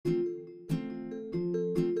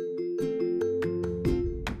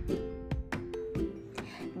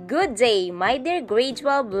Good day, my dear grade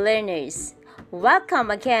 12 learners.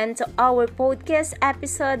 Welcome again to our podcast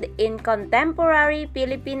episode in Contemporary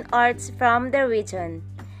Philippine Arts from the region.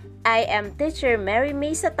 I am teacher Mary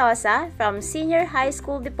May Satosa from Senior High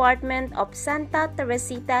School Department of Santa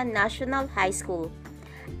Teresita National High School.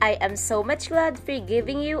 I am so much glad for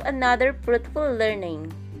giving you another fruitful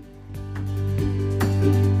learning.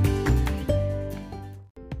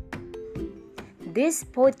 This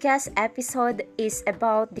podcast episode is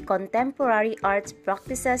about the contemporary arts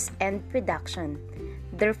practices and production.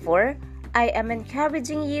 Therefore, I am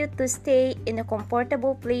encouraging you to stay in a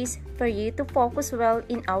comfortable place for you to focus well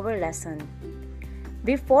in our lesson.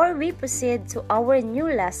 Before we proceed to our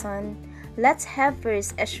new lesson, let's have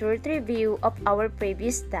first a short review of our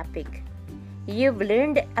previous topic. You've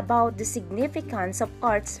learned about the significance of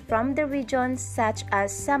arts from the regions such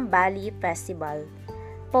as Sambali Festival,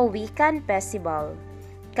 Pawikan Festival,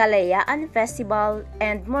 Kalayaan Festival,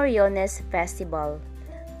 and Moriones Festival.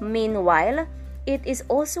 Meanwhile, it is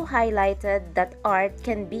also highlighted that art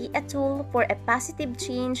can be a tool for a positive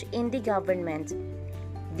change in the government.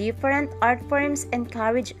 Different art forms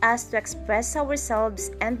encourage us to express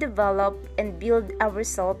ourselves and develop and build our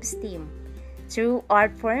self-esteem. Through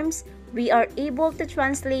art forms, we are able to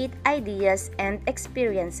translate ideas and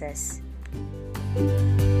experiences.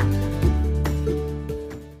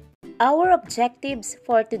 Our objectives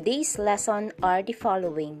for today's lesson are the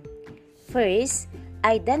following. First,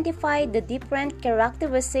 identify the different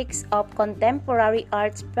characteristics of contemporary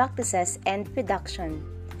arts practices and production.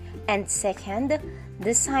 And second,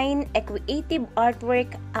 design a creative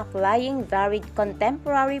artwork applying varied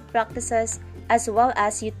contemporary practices as well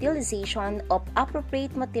as utilization of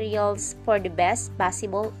appropriate materials for the best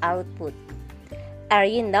possible output. Are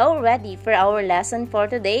you now ready for our lesson for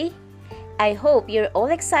today? I hope you're all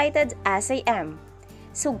excited as I am.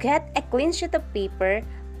 So get a clean sheet of paper,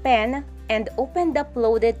 pen, and open the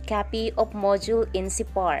uploaded copy of module in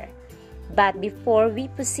CPAR. But before we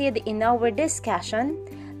proceed in our discussion,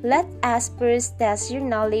 let us first test your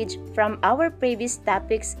knowledge from our previous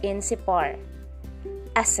topics in CPAR.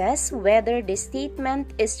 Assess whether the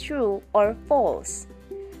statement is true or false.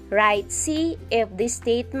 Write C if the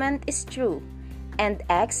statement is true, and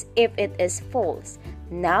X if it is false.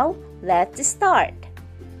 Now, let's start.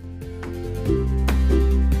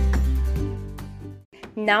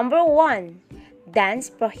 Number 1. Dance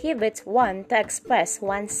prohibits one to express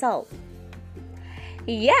oneself.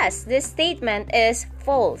 Yes, this statement is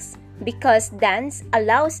false because dance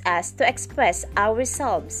allows us to express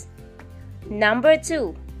ourselves. Number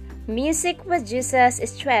 2. Music reduces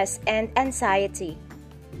stress and anxiety.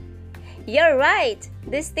 You're right,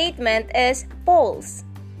 this statement is false.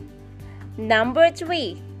 Number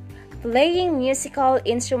 3. Playing musical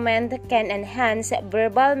instrument can enhance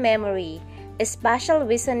verbal memory, spatial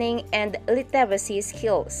reasoning, and literacy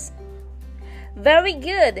skills. Very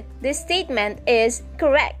good! This statement is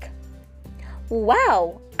correct.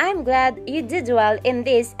 Wow! I'm glad you did well in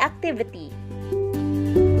this activity.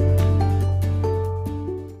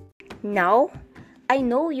 Now, I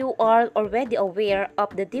know you are already aware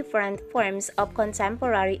of the different forms of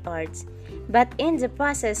contemporary arts, but in the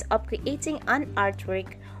process of creating an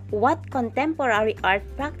artwork, what contemporary art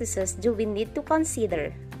practices do we need to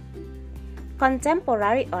consider?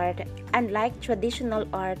 Contemporary art, unlike traditional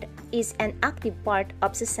art, is an active part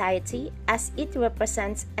of society as it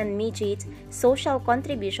represents and mediates social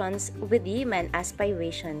contributions with human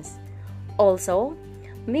aspirations. Also,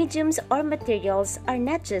 mediums or materials are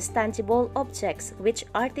not just tangible objects which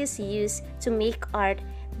artists use to make art,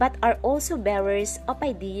 but are also bearers of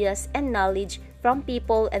ideas and knowledge from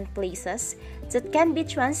people and places that can be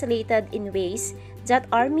translated in ways that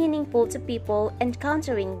are meaningful to people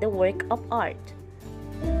encountering the work of art.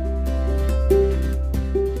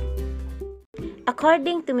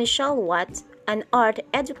 According to Michelle Watt, an art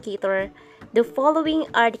educator, the following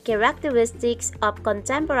are the characteristics of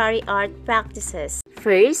contemporary art practices.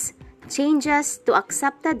 First, changes to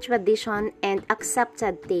accepted tradition and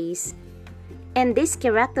accepted taste. In this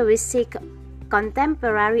characteristic,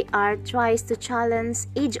 contemporary art tries to challenge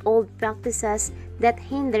age-old practices that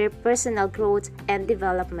hinder personal growth and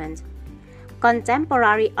development.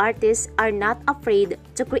 Contemporary artists are not afraid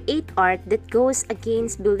to create art that goes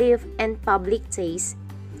against belief and public taste.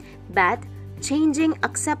 But changing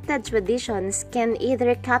accepted traditions can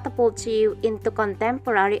either catapult you into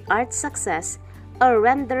contemporary art success or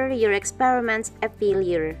render your experiments a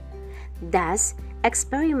failure. Thus,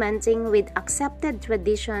 experimenting with accepted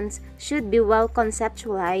traditions should be well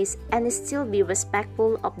conceptualized and still be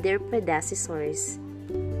respectful of their predecessors.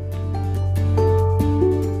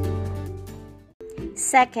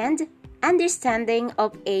 Second, understanding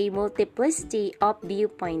of a multiplicity of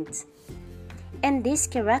viewpoints. In this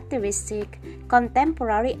characteristic,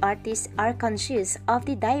 contemporary artists are conscious of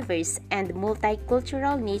the diverse and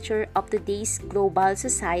multicultural nature of today's global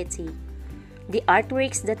society. The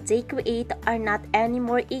artworks that they create are not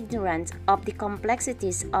anymore ignorant of the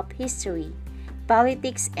complexities of history,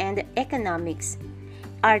 politics, and economics.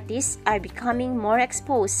 Artists are becoming more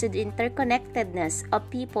exposed to the interconnectedness of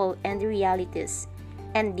people and realities,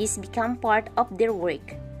 and this become part of their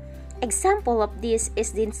work. Example of this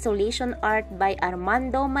is the installation art by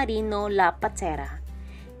Armando Marino La Patera.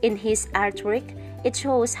 In his artwork, it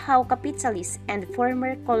shows how capitalists and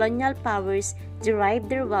former colonial powers derived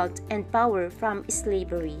their wealth and power from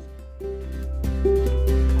slavery.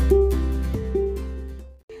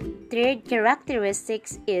 Third characteristic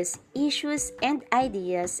is issues and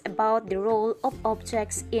ideas about the role of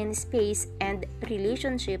objects in space and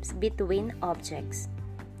relationships between objects.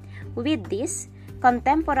 With this,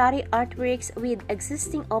 contemporary artworks with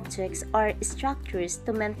existing objects are structures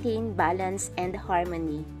to maintain balance and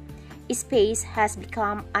harmony. Space has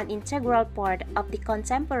become an integral part of the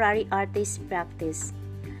contemporary artist's practice.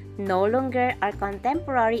 No longer are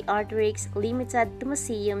contemporary artworks limited to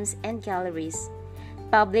museums and galleries.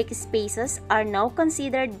 Public spaces are now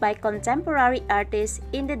considered by contemporary artists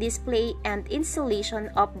in the display and installation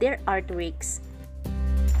of their artworks.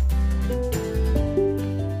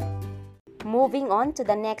 Moving on to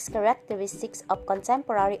the next characteristics of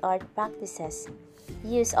contemporary art practices,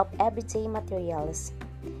 use of everyday materials.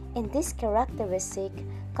 In this characteristic,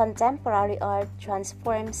 contemporary art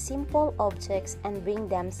transforms simple objects and brings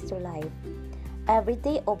them to life.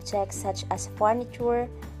 Everyday objects such as furniture,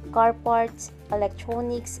 car parts,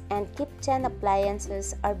 electronics, and kitchen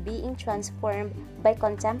appliances are being transformed by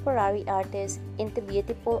contemporary artists into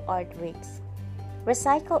beautiful artworks.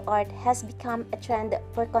 Recycled art has become a trend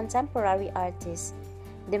for contemporary artists.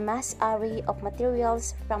 The mass array of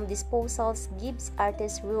materials from disposals gives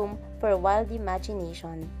artists room for wild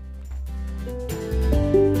imagination.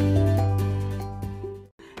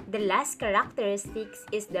 The last characteristic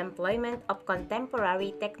is the employment of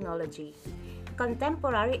contemporary technology.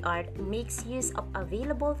 Contemporary art makes use of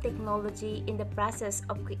available technology in the process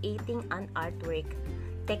of creating an artwork.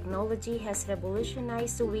 Technology has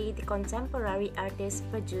revolutionized the way the contemporary artists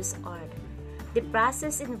produce art. The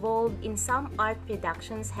process involved in some art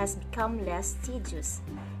productions has become less tedious.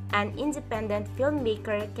 An independent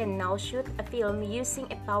filmmaker can now shoot a film using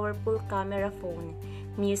a powerful camera phone.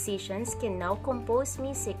 Musicians can now compose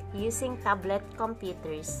music using tablet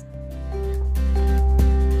computers.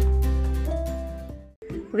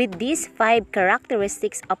 With these 5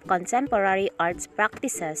 characteristics of contemporary arts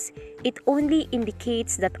practices, it only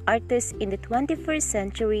indicates that artists in the 21st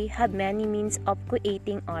century have many means of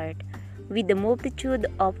creating art. With the multitude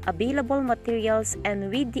of available materials and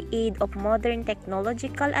with the aid of modern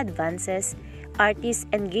technological advances, artists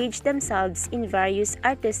engage themselves in various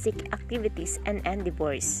artistic activities and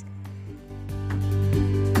endeavors.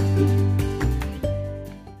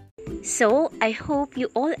 So, I hope you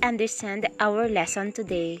all understand our lesson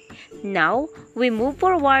today. Now, we move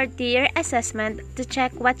forward to your assessment to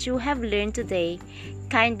check what you have learned today.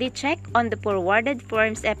 Kindly check on the forwarded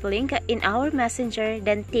forms app link in our messenger,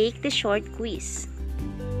 then take the short quiz.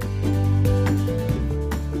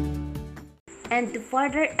 And to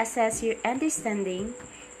further assess your understanding,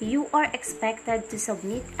 you are expected to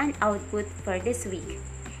submit an output for this week.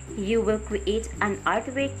 You will create an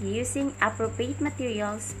artwork using appropriate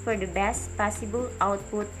materials for the best possible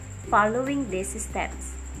output following these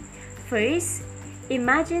steps. First,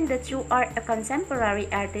 imagine that you are a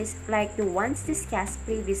contemporary artist like the ones discussed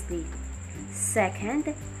previously.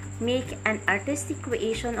 Second, make an artistic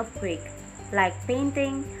creation of work like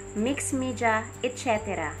painting, mixed media,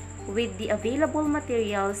 etc. with the available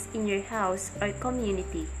materials in your house or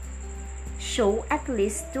community. Show at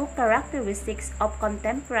least 2 characteristics of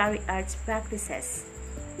contemporary arts practices.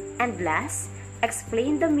 And last,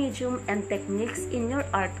 explain the medium and techniques in your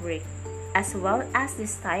artwork, as well as the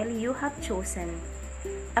style you have chosen.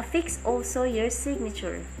 Affix also your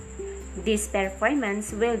signature. This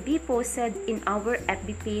performance will be posted in our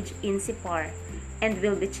FB page in Sipar and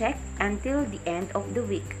will be checked until the end of the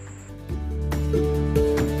week.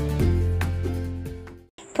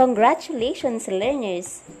 Congratulations,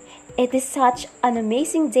 learners! It is such an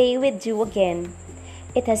amazing day with you again.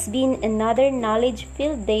 It has been another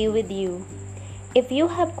knowledge-filled day with you. If you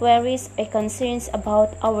have queries or concerns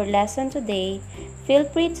about our lesson today, feel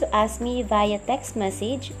free to ask me via text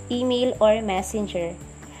message, email, or messenger.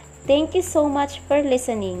 Thank you so much for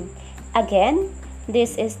listening. Again,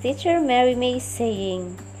 this is Teacher Mary May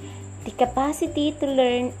saying, The capacity to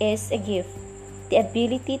learn is a gift. The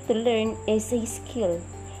ability to learn is a skill.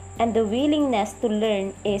 And the willingness to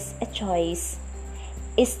learn is a choice.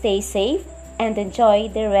 Stay safe and enjoy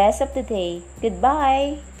the rest of the day.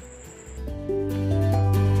 Goodbye!